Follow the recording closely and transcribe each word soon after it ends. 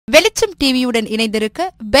வெளிச்சம் டிவியுடன் இணைந்திருக்க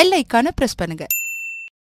பெல் ஐகானை பிரஸ் பண்ணுங்க.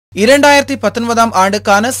 2019ஆம்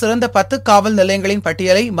ஆண்டுக்கான சிறந்த 10 காவல் நிலையங்களின்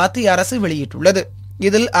பட்டியலை மத்திய அரசு வெளியிட்டுள்ளது.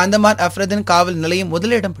 இதில் அந்தமான் அஃப்ரதன் காவல் நிலையம்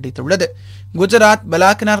முதலிடம் பிடித்துள்ளது. குஜராத்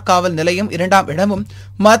பலாக்கினார் காவல் நிலையம் 2ஆம் இடமும்,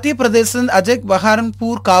 மத்திய பிரதேசத்தின் அஜக்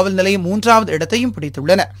பஹாரன்பூர் காவல் நிலையம் 3வது இடத்தையும்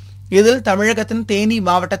பிடித்துள்ளன. இதில் தமிழகத்தின் தேனி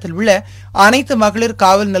மாவட்டத்தில் உள்ள அனைத்து மகளிர்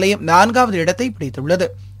காவல் நிலையம் 4வது இடத்தை பிடித்துள்ளது.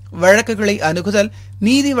 வழக்குகளை அணுகுதல்,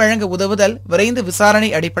 நீதி வழங்க உதவுதல், விரைந்து விசாரணை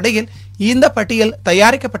அடிப்படையில் இந்த பட்டியல்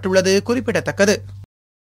தயாரிக்கப்பட்டுள்ளது குறிப்பிடத்தக்கது.